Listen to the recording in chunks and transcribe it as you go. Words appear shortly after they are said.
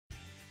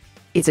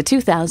It's a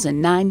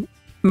 2009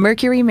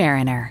 Mercury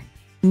Mariner.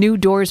 New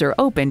doors are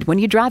opened when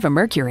you drive a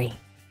Mercury.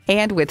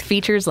 And with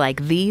features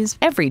like these,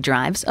 every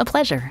drive's a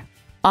pleasure.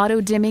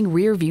 Auto-dimming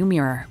rear view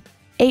mirror,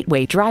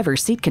 8-way driver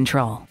seat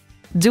control,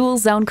 dual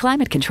zone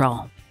climate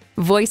control,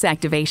 voice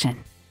activation,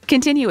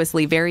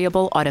 continuously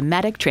variable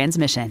automatic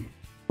transmission,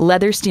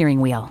 leather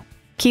steering wheel,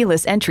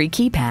 keyless entry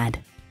keypad,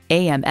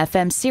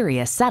 AM/FM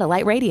Sirius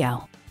satellite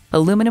radio,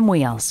 aluminum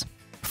wheels,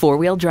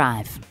 4-wheel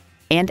drive,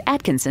 and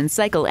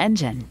Atkinson-Cycle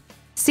engine.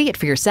 See it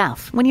for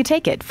yourself when you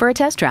take it for a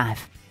test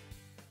drive.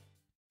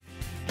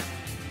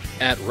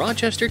 At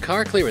Rochester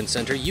Car Clearance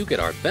Center, you get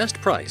our best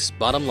price,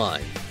 bottom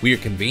line. We are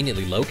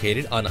conveniently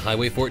located on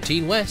Highway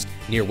 14 West,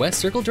 near West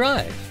Circle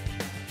Drive.